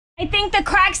I think the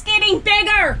crack's getting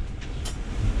bigger.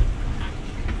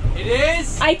 It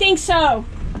is? I think so.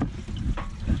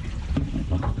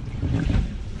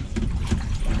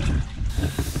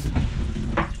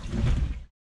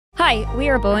 Hi, we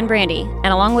are Beau and Brandy, and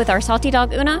along with our salty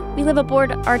dog Una, we live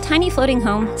aboard our tiny floating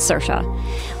home,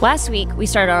 Saoirse. Last week, we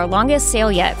started our longest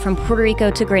sail yet from Puerto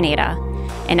Rico to Grenada,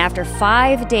 and after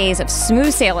 5 days of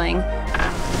smooth sailing,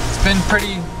 it's been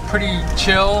pretty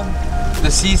chill. The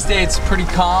sea state's pretty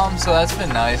calm, so that's been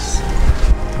nice.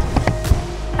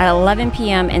 At 11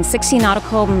 p.m. and 60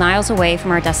 nautical miles away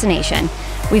from our destination,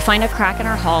 we find a crack in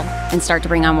our hull and start to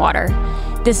bring on water.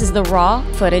 This is the raw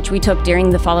footage we took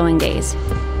during the following days.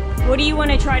 What do you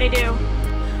want to try to do?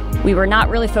 We were not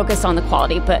really focused on the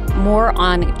quality, but more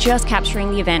on just capturing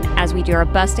the event as we do our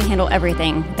best to handle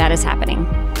everything that is happening.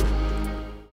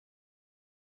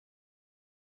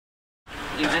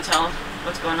 You want to tell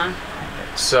what's going on?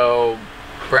 So,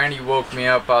 Brandy woke me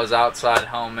up. I was outside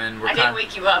helming. I didn't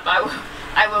wake you up. I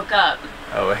woke up.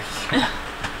 Oh, wait.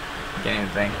 Can't even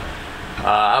think.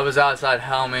 I was outside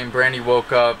helming. Brandy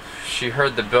woke up. She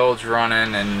heard the bilge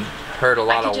running and heard a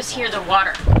lot of... I could just hear the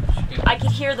water. I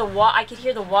could hear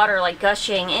the water like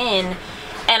gushing in,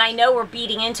 and I know we're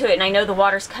beating into it, and I know the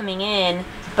water's coming in,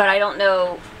 but I don't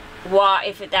know why,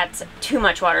 if that's too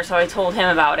much water, so I told him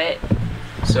about it.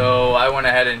 So I went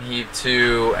ahead and heaved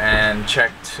to and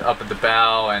checked up at the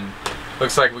bow, and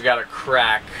looks like we got a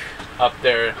crack up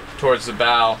there towards the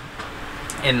bow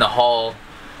in the hull.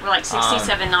 We're like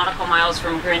 67 nautical miles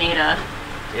from Grenada.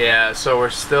 Yeah, so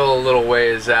we're still a little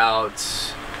ways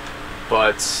out,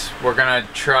 but we're gonna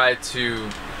try to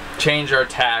change our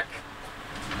tack,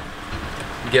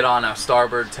 get on a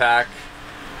starboard tack.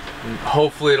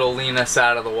 Hopefully it'll lean us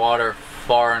out of the water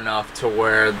far enough to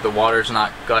where the water's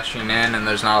not gushing in and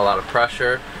there's not a lot of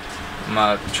pressure. I'm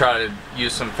gonna try to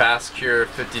use some fast cure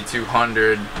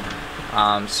 5200,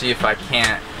 see if I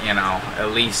can't, you know,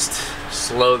 at least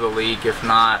slow the leak. If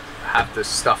not, have to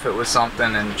stuff it with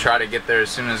something and try to get there as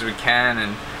soon as we can,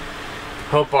 and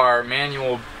hope our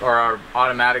manual or our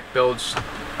automatic bilge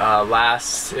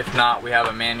lasts. If not, we have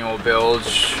a manual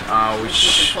bilge.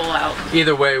 Pull out.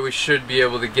 Either way, we should be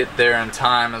able to get there in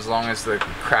time as long as the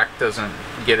crack doesn't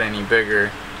get any bigger.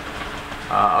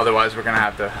 Otherwise, we're gonna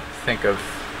have to think of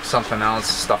something else,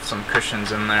 stuff some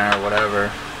cushions in there or whatever.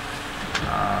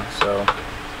 So,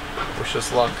 wish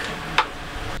us luck.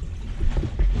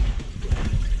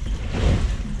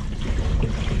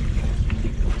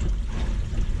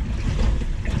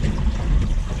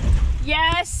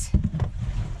 Yes.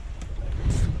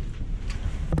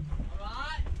 A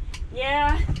lot?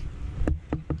 Yeah.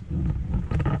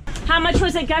 How much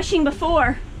was it gushing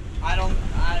before?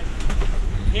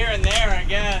 Here and there, I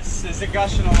guess. Is it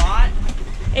gushing a lot?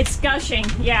 It's gushing,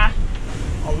 yeah.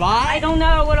 A lot? I don't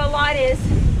know what a lot is.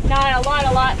 Not a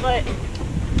lot, but...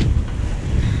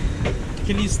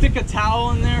 Can you stick a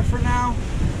towel in there for now?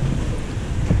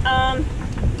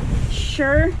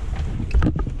 Sure.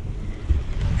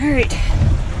 Alright.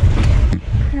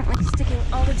 Currently sticking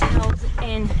all the towels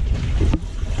in.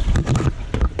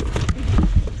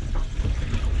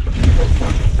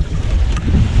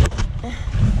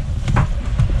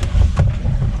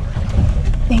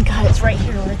 Thank God it's right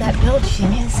here where that bilge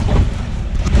thing is.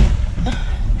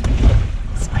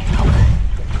 This might help.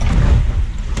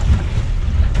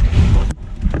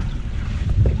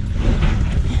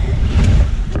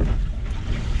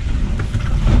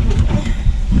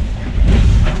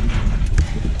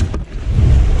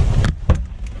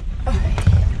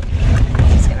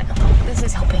 This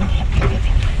is helping.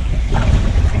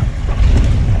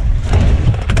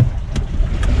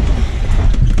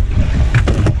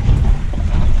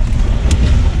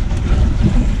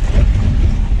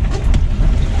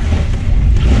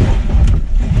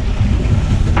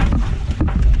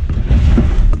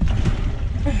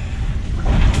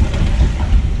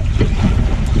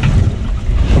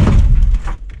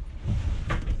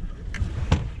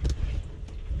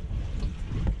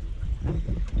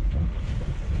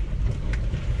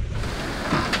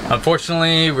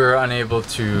 Unfortunately, we were unable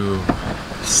to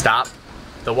stop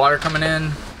the water coming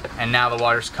in, and now the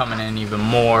water's coming in even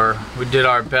more. We did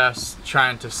our best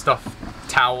trying to stuff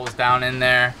towels down in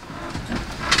there.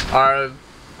 Our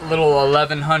little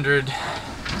 1100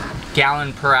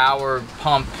 gallon per hour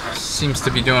pump seems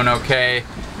to be doing okay.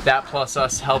 That plus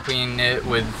us helping it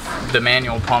with the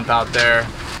manual pump out there.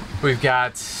 We've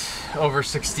got over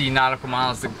 60 nautical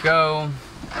miles to go.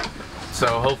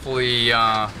 So hopefully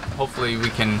we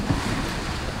can,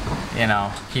 you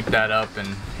know, keep that up,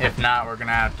 and if not, we're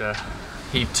gonna have to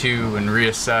heave to and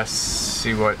reassess,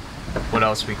 see what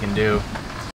else we can do.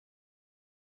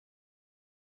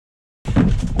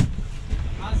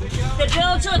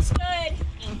 bilge looks good.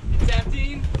 It's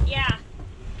emptying? Yeah.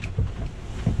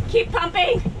 Keep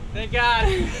pumping. Thank God.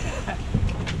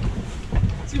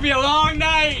 It's gonna be a long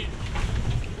night.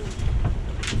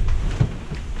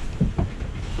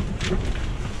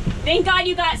 Thank God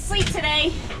you got sleep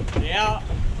today. Yeah.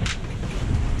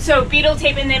 So beetle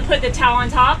tape and then put the towel on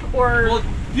top, or? Well,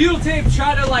 beetle tape,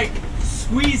 try to like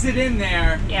squeeze it in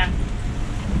there. Yeah.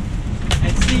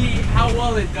 And see how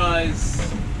well it does.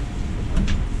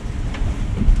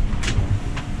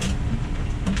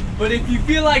 But if you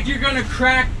feel like you're gonna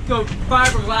crack the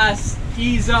fiberglass,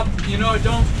 ease up, you know,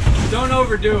 don't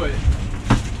overdo it.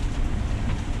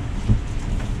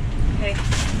 Okay.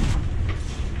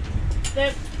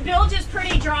 The bilge is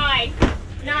pretty dry.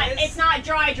 It's not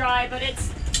dry, but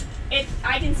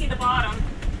I can see the bottom.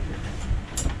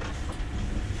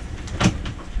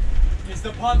 Is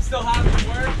the pump still having to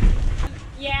work?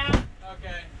 Yeah.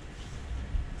 Okay.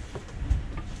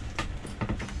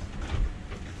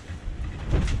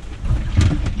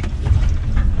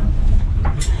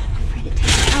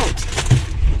 Out.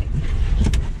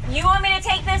 You want me to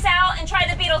take this out and try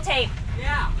the beetle tape?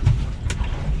 Yeah.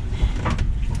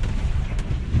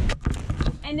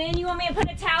 And then you want me to put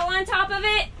a towel on top of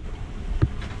it?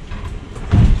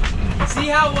 See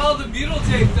how well the beetle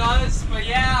tape does, but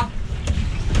yeah.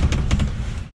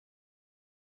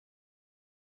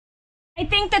 I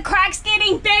think the crack's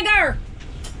getting bigger.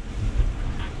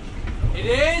 It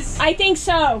is? I think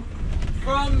so.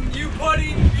 From you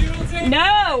putting beetle tape?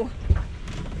 No.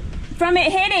 From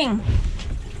it hitting.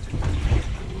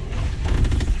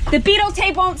 The beetle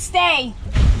tape won't stay.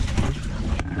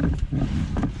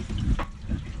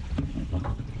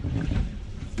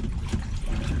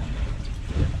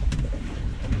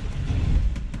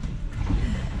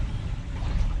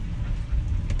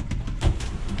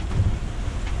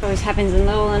 Always happens in the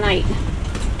middle of the night.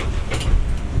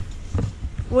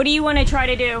 What do you want to try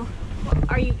to do?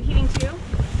 Are you heating two?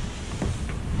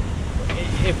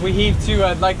 If we heave two,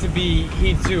 I'd like to be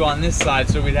heave two on this side,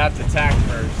 so we'd have to tack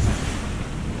first.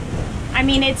 I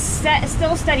mean, it's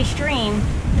still steady stream.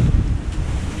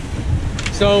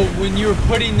 So when you were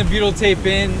putting the beetle tape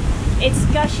in, It's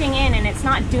gushing in and it's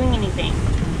not doing anything.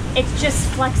 It's just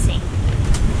flexing.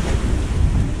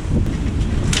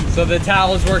 so the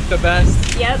towels work the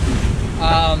best. Yep.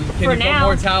 Can you put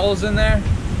more towels in there?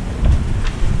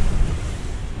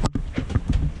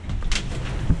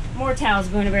 More towels,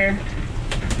 Boona Bear.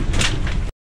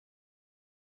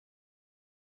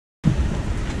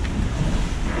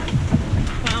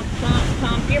 Pump, pump,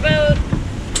 pump your boat.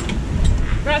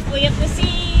 Roughly up the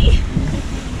sea.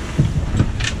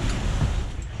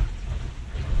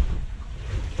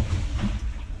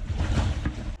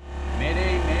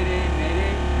 Mayday, mayday,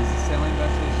 mayday. This is sailing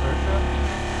vessel Sersha.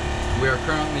 We are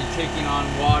currently taking on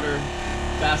water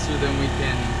faster than we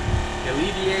can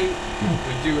alleviate.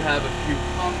 We do have a few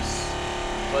pumps,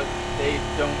 but they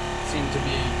don't seem to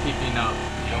be keeping up.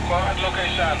 Your current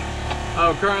location.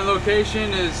 Our current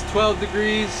location is 12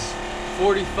 degrees,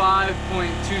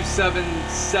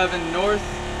 45.277 north,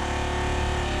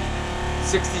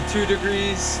 62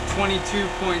 degrees,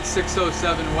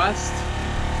 22.607 west.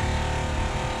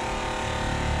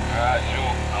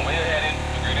 And where you heading?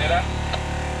 To Grenada?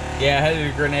 Yeah,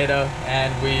 headed to Grenada,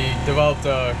 and we developed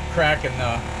a crack in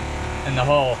the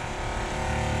hull.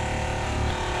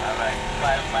 Alright,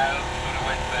 5 miles to the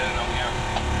west side of here.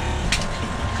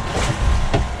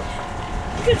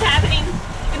 What's happening?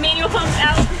 The manual pump's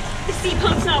out. The C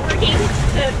pump's not working.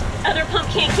 The other pump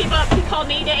can't keep up. We called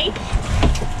Mayday.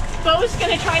 Beau's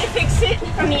gonna try to fix it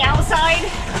from the outside.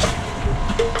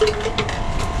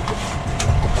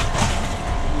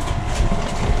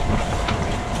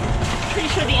 Pretty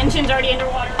sure the engine's already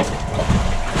underwater. I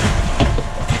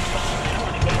don't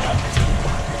want to give up.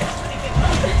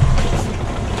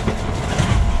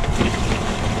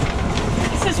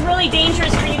 This is really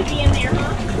dangerous for you to be in there,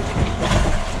 huh?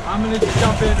 I'm gonna just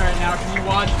jump in right now. Can you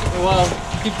watch? Well,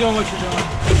 keep doing what you're doing.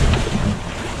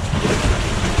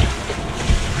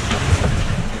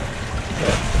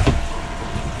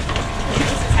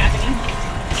 This is happening.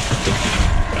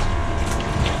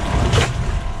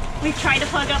 We've tried to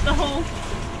plug up the hole,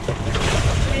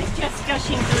 but it's just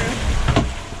gushing through.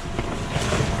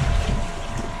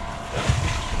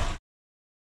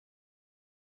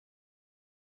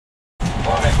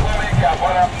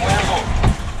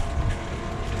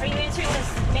 Are you answering this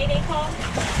Mayday call?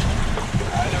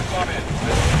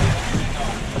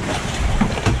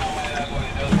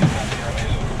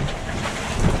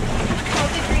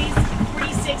 12 degrees,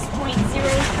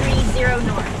 46.030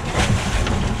 north.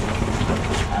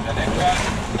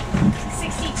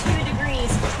 62 degrees,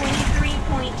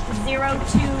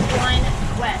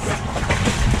 West.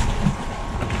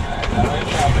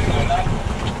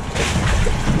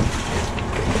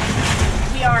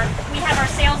 We have our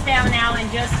sails down now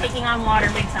and just taking on water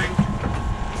big time.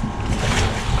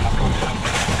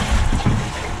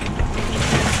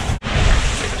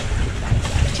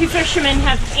 Two fishermen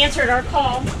have answered our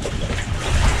call.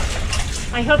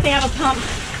 I hope they have a pump.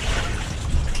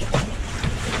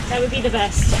 That would be the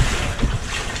best.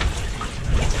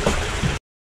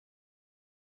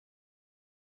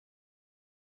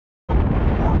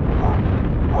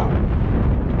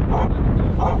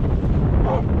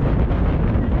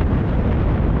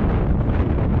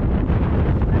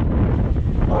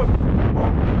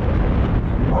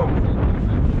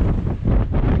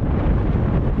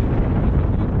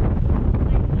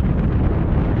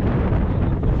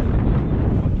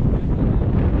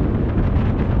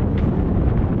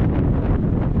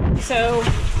 So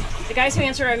the guys who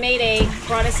answered our Mayday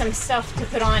brought us some stuff to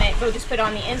put on it. Beau just put it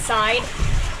on the inside,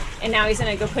 and now he's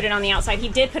gonna go put it on the outside. He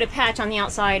did put a patch on the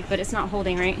outside, but it's not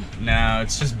holding right. No,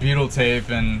 it's just butyl tape,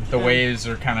 and the waves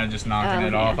are kind of just knocking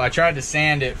it off. I tried to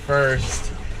sand it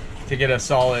first to get a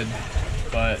solid,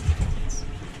 but it's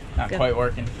not quite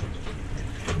working.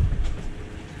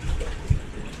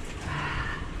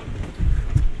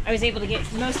 I was able to get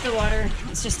most of the water.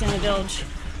 It's just in the bilge.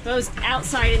 Beau's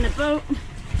outside in the boat,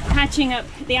 patching up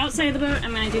the outside of the boat.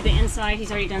 I'm gonna do the inside.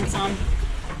 He's already done some.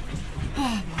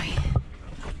 Oh boy.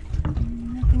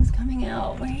 Nothing's coming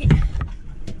out. Wait.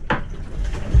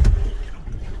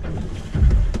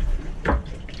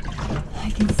 I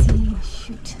can see,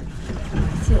 shoot.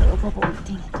 I see a little bubble.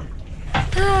 Dang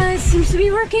it. It seems to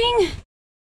be working.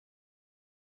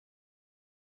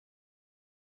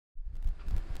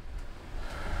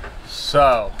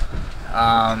 So,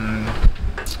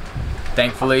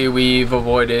 thankfully we've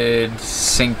avoided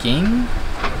sinking,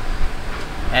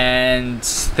 and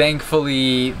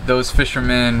thankfully those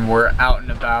fishermen were out and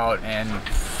about and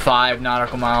 5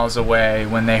 nautical miles away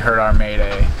when they heard our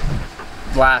Mayday.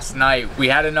 Last night we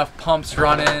had enough pumps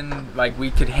running, like we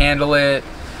could handle it.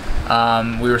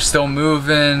 We were still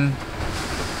moving,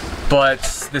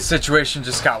 but the situation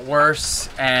just got worse,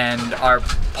 and our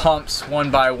pumps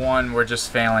one by one were just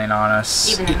failing on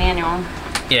us. Even the manual.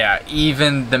 Yeah,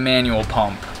 even the manual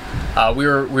pump. We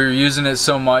were using it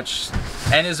so much,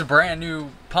 and it's a brand new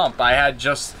pump. I had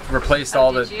just replaced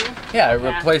all the. Yeah, I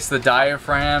replaced the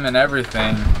diaphragm and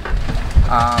everything.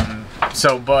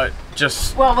 But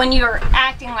just. Well, when you're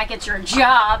acting like it's your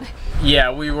job. Yeah,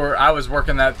 I was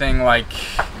working that thing like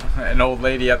an old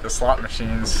lady at the slot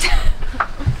machines.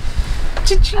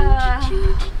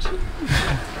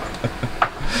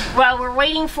 Well, we're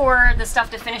waiting for the stuff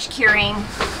to finish curing,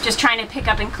 just trying to pick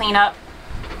up and clean up.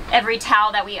 Every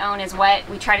towel that we own is wet.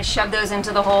 We try to shove those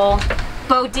into the hole.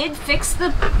 Beau did fix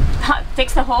the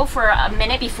hole for a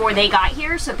minute before they got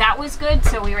here, so that was good.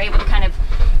 So we were able to kind of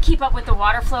keep up with the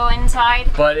water flow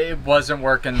inside. But it wasn't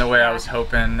working the way I was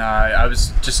hoping. I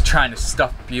was just trying to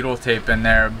stuff butyl tape in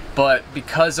there, but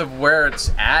because of where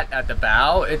it's at the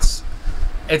bow, it's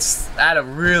at a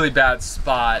really bad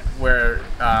spot where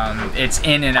it's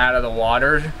in and out of the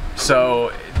water,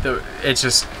 so it's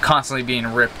just constantly being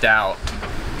ripped out.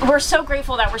 We're so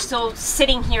grateful that we're still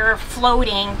sitting here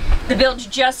floating. The bilge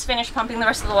just finished pumping the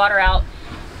rest of the water out.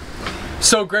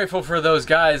 So grateful for those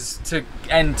guys to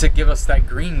give us that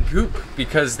green goop,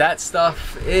 because that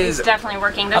stuff is definitely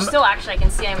working. They're still, actually I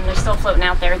can see them, they're still floating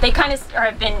out there. They kind of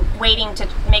have been waiting to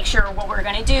make sure what we're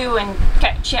going to do and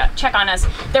check on us.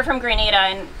 They're from Grenada,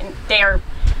 and they are,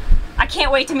 I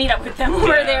can't wait to meet up with them.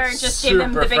 We're there and just give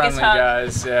them the biggest hug.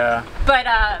 Guys, yeah. But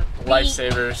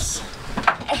lifesavers.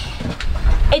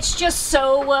 It's just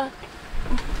so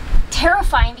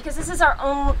terrifying, because this is our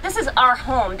home,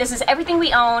 this is everything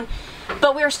we own.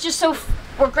 But we're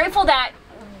grateful that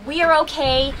we are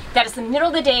okay, that it's the middle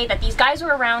of the day, that these guys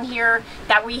are around here,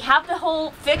 that we have the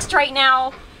hole fixed right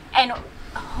now, and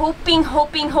hoping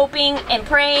and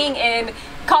praying and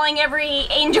calling every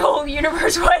angel,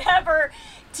 universe, whatever,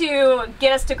 to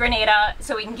get us to Grenada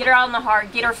so we can get her out in the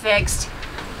hard, get her fixed,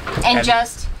 and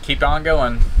just keep on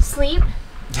going. Sleep.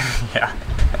 Yeah.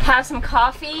 Have some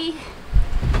coffee.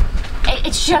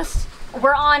 It's just,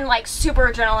 we're on like super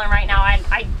adrenaline right now.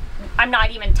 I'm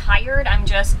not even tired, I'm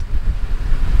just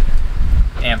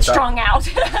amped strung out.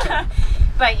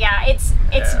 But yeah, it's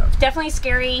definitely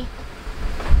scary,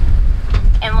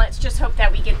 and let's just hope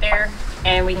that we get there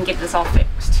and we can get this all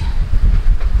fixed.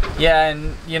 Yeah,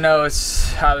 and you know,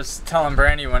 I was telling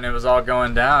Brandy when it was all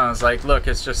going down, I was like, look,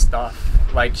 it's just stuff.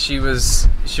 Like she was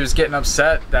getting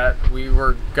upset that we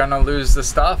were gonna lose the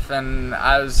stuff, and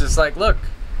I was just like, look,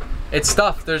 it's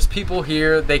tough. There's people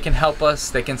here, they can help us,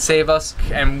 they can save us,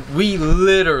 and we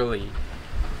literally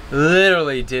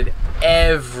did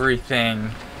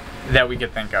everything that we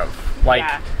could think of. Like,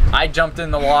 Yeah. I jumped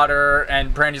in the water,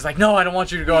 and Brandy's like, no, I don't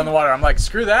want you to go in the water. I'm like,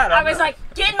 screw that. I was like,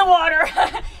 get in the water.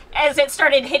 As it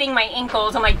started hitting my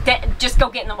ankles, I'm like, just go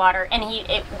get in the water. And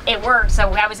it worked, so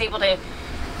I was able to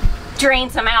drain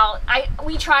some out.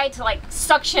 We tried to like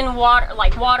suction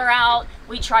water out.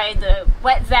 We tried the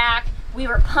wet vac. We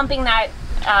were pumping that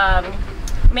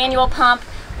manual pump.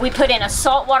 We put in a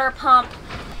saltwater pump.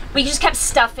 We just kept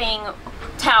stuffing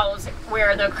towels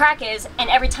where the crack is, and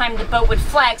every time the boat would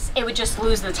flex, it would just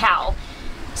lose the towel.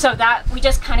 So that we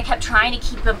just kind of kept trying to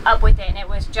keep them up with it, and it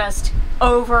was just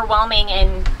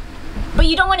overwhelming. But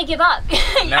you don't want to give up.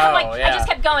 No, I just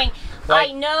kept going.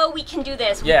 Like, I know we can do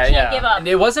this. We yeah, can't give up. And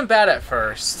it wasn't bad at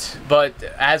first, but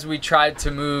as we tried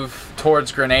to move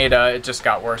towards Grenada, it just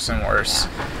got worse and worse.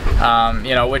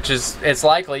 You know, which is, it's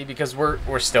likely because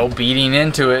we're still beating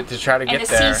into it to try to get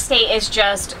there. And the sea state is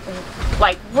just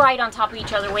like right on top of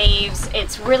each other waves.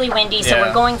 It's really windy, so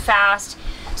we're going fast.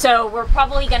 So we're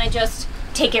probably gonna just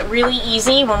take it really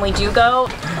easy when we do go.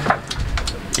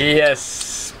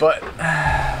 Yes, but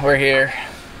we're here.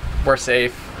 We're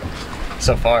safe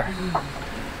so far.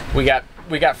 We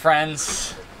got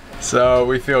friends, so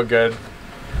we feel good.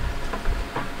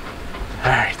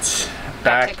 All right,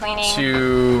 back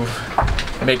to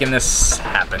making this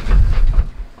happen.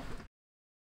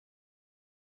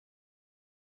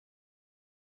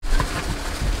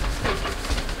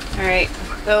 All right,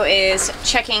 Beau is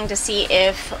checking to see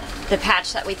if the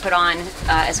patch that we put on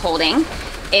is holding.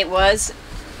 It was,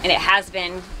 and it has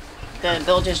been. The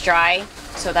bilge is dry,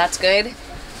 so that's good.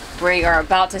 We are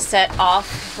about to set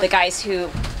off. The guys who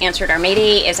answered our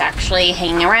Mayday is actually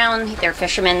hanging around. They're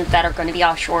fishermen that are going to be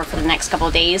offshore for the next couple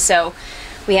of days, so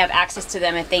we have access to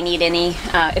them if they need any,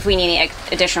 if we need any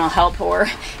additional help or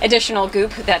additional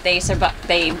goop that they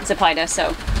supplied us.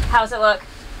 So, how's it look?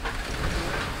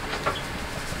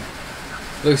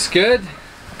 Looks good.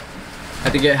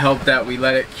 Had to get help that we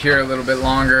let it cure a little bit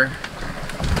longer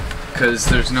because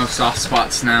there's no soft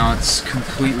spots now. It's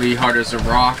completely hard as a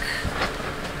rock.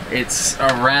 It's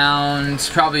around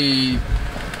probably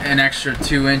an extra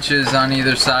 2 inches on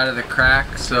either side of the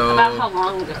crack. So about how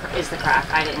long is the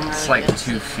crack? I didn't really. It's like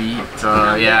 2 feet.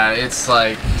 Yeah, it's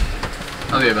like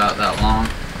probably about that long.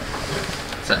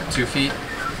 Is that 2 feet?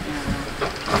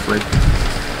 Roughly.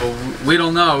 Well, we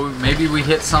don't know. Maybe we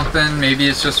hit something. Maybe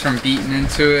it's just from beating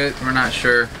into it. We're not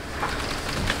sure.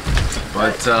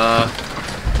 But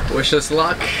wish us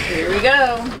luck. Here we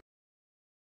go.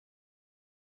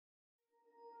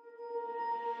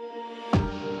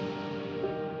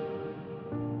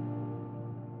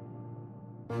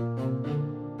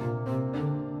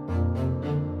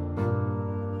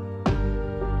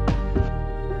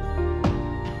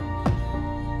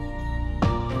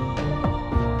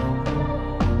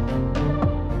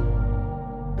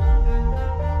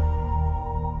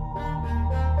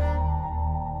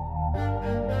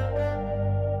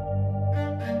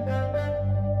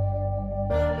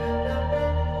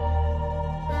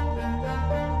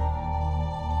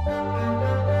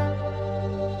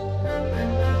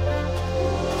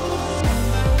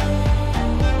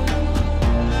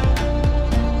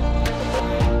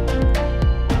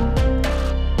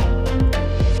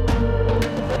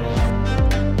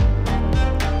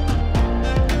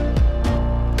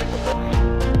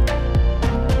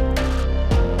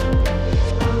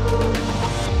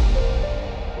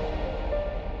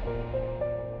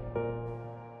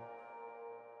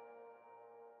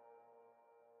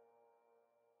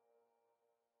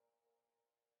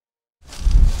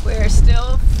 We're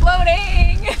still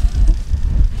floating.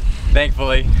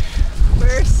 Thankfully.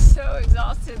 We're so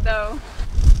exhausted though.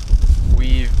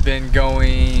 We've been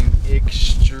going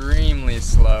extremely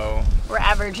slow. We're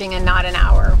averaging a knot an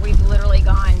hour. We've literally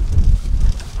gone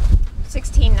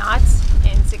 16 knots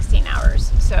in 16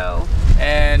 hours. So.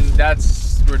 And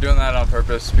we're doing that on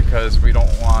purpose because we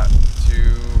don't want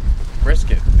to risk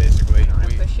it, basically.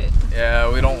 Push it.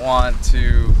 Yeah, we don't want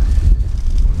to.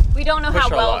 We don't know how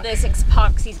well this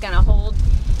epoxy's gonna hold,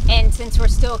 and since we're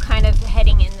still kind of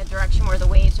heading in the direction where the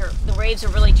waves are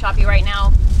really choppy right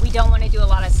now, we don't want to do a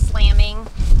lot of slamming.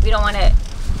 We don't want to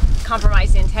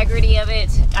compromise the integrity of it.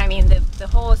 I mean, the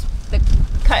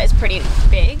cut is pretty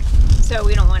big, so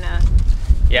we don't want to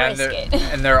risk it.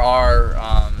 And there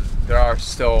are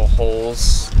still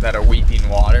holes that are weeping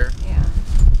water. Yeah.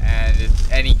 And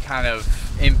any kind of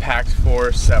impact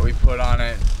force that we put on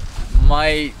it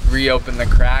might reopen the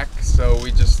crack, so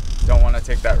we just don't want to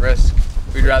take that risk.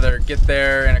 We'd rather get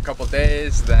there in a couple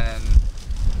days than,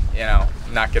 you know,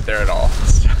 not get there at all.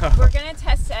 We're gonna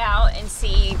test it out and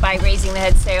see by raising the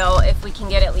head sail if we can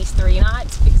get at least 3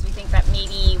 knots, because we think that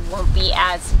maybe won't be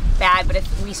as bad, but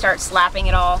if we start slapping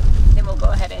it all, then we'll go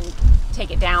ahead and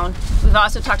take it down. We've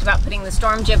also talked about putting the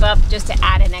storm jib up just to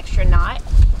add an extra knot,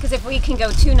 because if we can go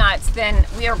 2 knots, then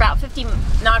we are about 50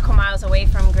 nautical miles away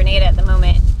from Grenada at the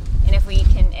moment. And if we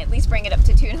can at least bring it up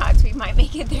to 2 knots, we might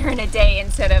make it there in a day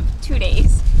instead of 2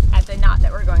 days at the knot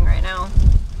that we're going right now.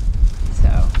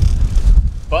 So.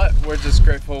 But we're just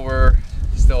grateful we're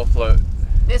still afloat.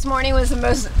 This morning was the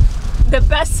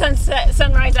best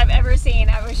sunrise I've ever seen.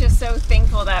 I was just so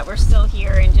thankful that we're still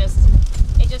here, and it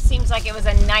just seems like it was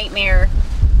a nightmare,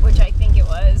 which I think it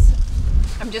was.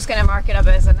 I'm just gonna mark it up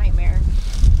as a nightmare.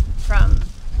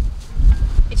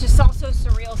 It's just all so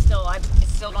surreal still. I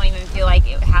still don't even feel like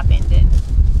it happened, and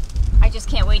I just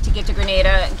can't wait to get to Grenada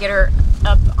and get her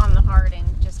up on the hard and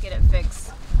just get it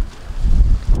fixed.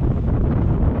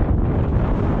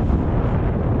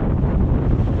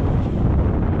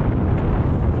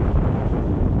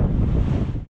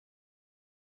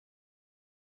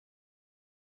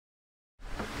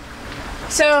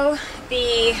 So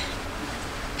the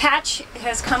patch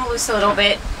has come loose a little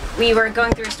bit. We were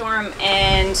going through a storm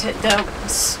and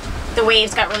the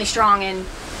waves got really strong, and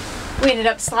we ended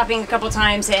up slapping a couple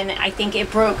times, and I think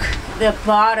it broke the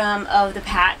bottom of the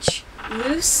patch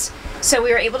loose. So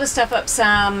we were able to stuff up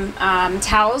some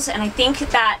towels, and I think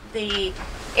that the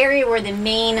area where the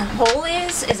main hole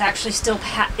is actually still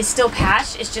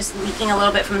patched. It's just leaking a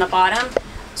little bit from the bottom.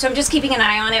 So I'm just keeping an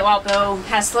eye on it while Beau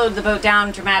has slowed the boat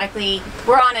down dramatically.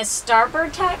 We're on a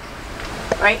starboard tack,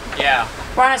 right? Yeah.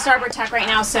 We're on a starboard tack right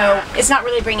now, so it's not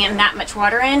really bringing that much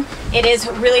water in. It is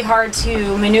really hard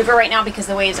to maneuver right now because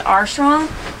the waves are strong.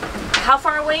 How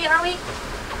far away are we?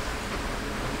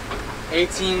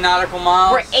 18 nautical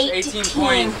miles. We're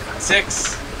 18.6.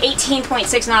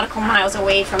 18.6 nautical miles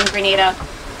away from Grenada.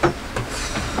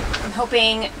 I'm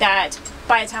hoping that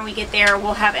by the time we get there,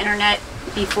 we'll have internet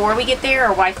before we get there,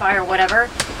 or Wi-Fi or whatever,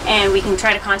 and we can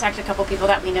try to contact a couple people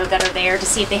that we know that are there to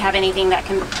see if they have anything that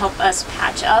can help us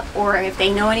patch up, or if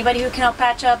they know anybody who can help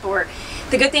patch up. Or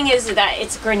the good thing is that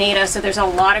it's Grenada, so there's a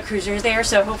lot of cruisers there,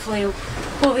 so hopefully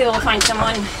we'll be able to find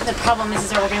someone. The problem is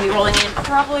that we're going to be rolling in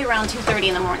probably around 2:30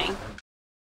 in the morning.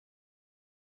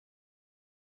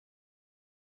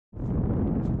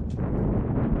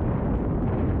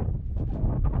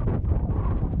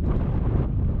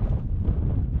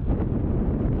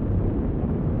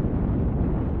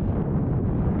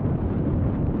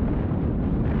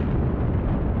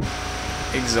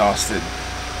 Exhausted.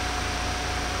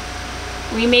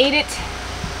 We made it.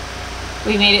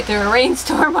 We made it through a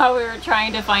rainstorm while we were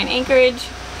trying to find anchorage.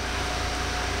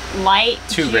 Light.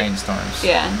 2 rainstorms.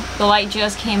 Yeah, the light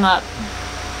just came up.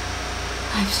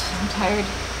 I'm so tired.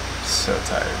 So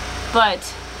tired. But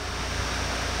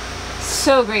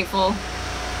so grateful.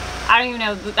 I don't even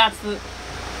know that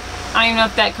I don't even know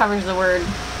if that covers the word.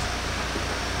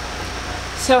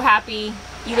 So happy,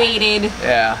 elated.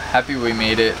 Yeah, happy we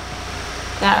made it.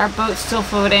 That our boat's still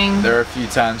floating. There were a few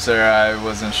times there I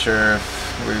wasn't sure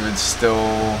if we would still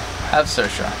have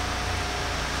Sersha.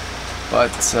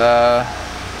 But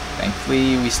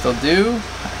thankfully we still do.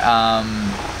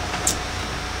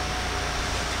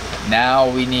 Now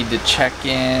we need to check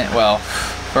in. Well,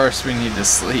 first we need to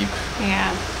sleep.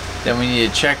 Yeah. Then we need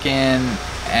to check in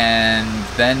and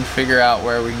then figure out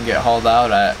where we can get hauled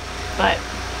out at. But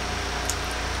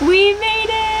we made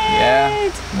it!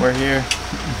 Yeah, we're here.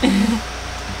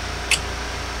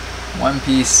 One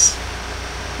piece.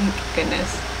 Thank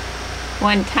goodness.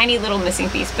 One tiny little missing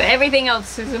piece, but everything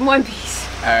else is in one piece.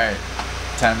 Alright,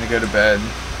 time to go to bed.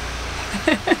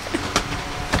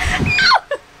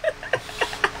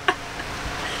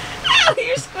 Ow,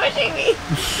 you're squishing me.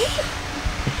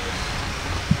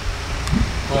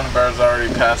 One bear's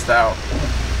already passed out.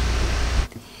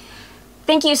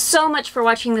 Thank you so much for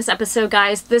watching this episode,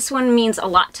 guys. This one means a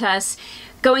lot to us.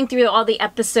 Going through all the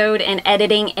episode and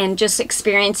editing and just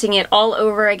experiencing it all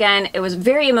over again, it was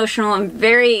very emotional and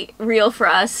very real for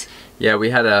us. Yeah,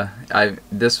 we had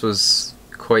this was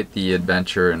quite the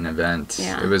adventure and event.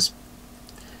 Yeah. It was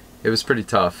pretty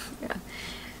tough. Yeah.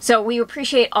 So we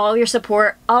appreciate all of your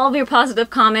support, all of your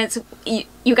positive comments.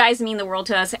 You guys mean the world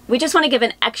to us. We just want to give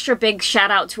an extra big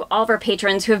shout out to all of our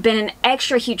patrons who have been an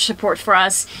extra huge support for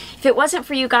us. If it wasn't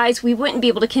for you guys, we wouldn't be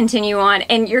able to continue on,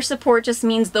 and your support just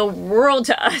means the world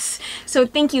to us. So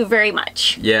thank you very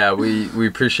much. Yeah, we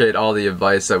appreciate all the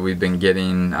advice that we've been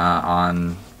getting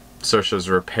on Sersha's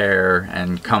repair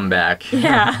and comeback.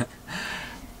 Yeah.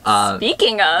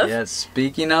 Speaking of. Yeah,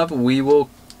 speaking of, we will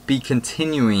be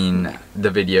continuing the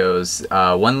videos.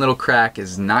 One little crack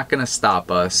is not gonna stop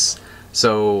us,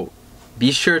 so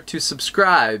be sure to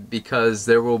subscribe because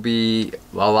there will be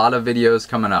a lot of videos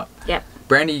coming up. Yep.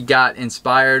 Brandy got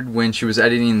inspired when she was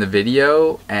editing the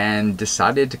video and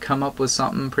decided to come up with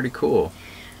something pretty cool.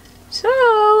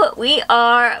 So we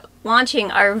are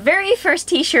launching our very first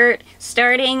t-shirt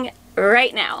starting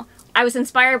right now. I was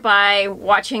inspired by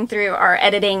watching through our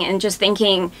editing and just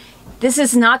thinking, this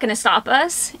is not going to stop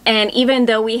us. And even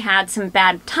though we had some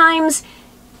bad times,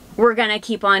 we're going to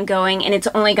keep on going and it's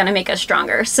only going to make us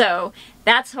stronger. So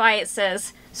that's why it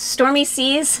says, stormy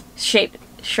seas shape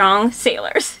strong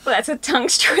sailors. Well, that's a tongue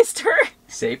twister.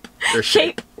 Shape or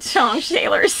Shape strong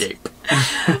sailors. Shape.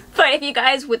 But if you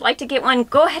guys would like to get one,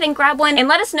 go ahead and grab one and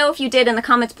let us know if you did in the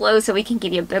comments below so we can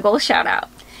give you a big ol' shout out.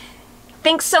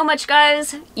 Thanks so much,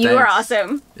 guys. You are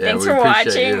awesome. Yeah, Thanks for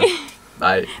watching.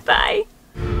 Bye. Bye.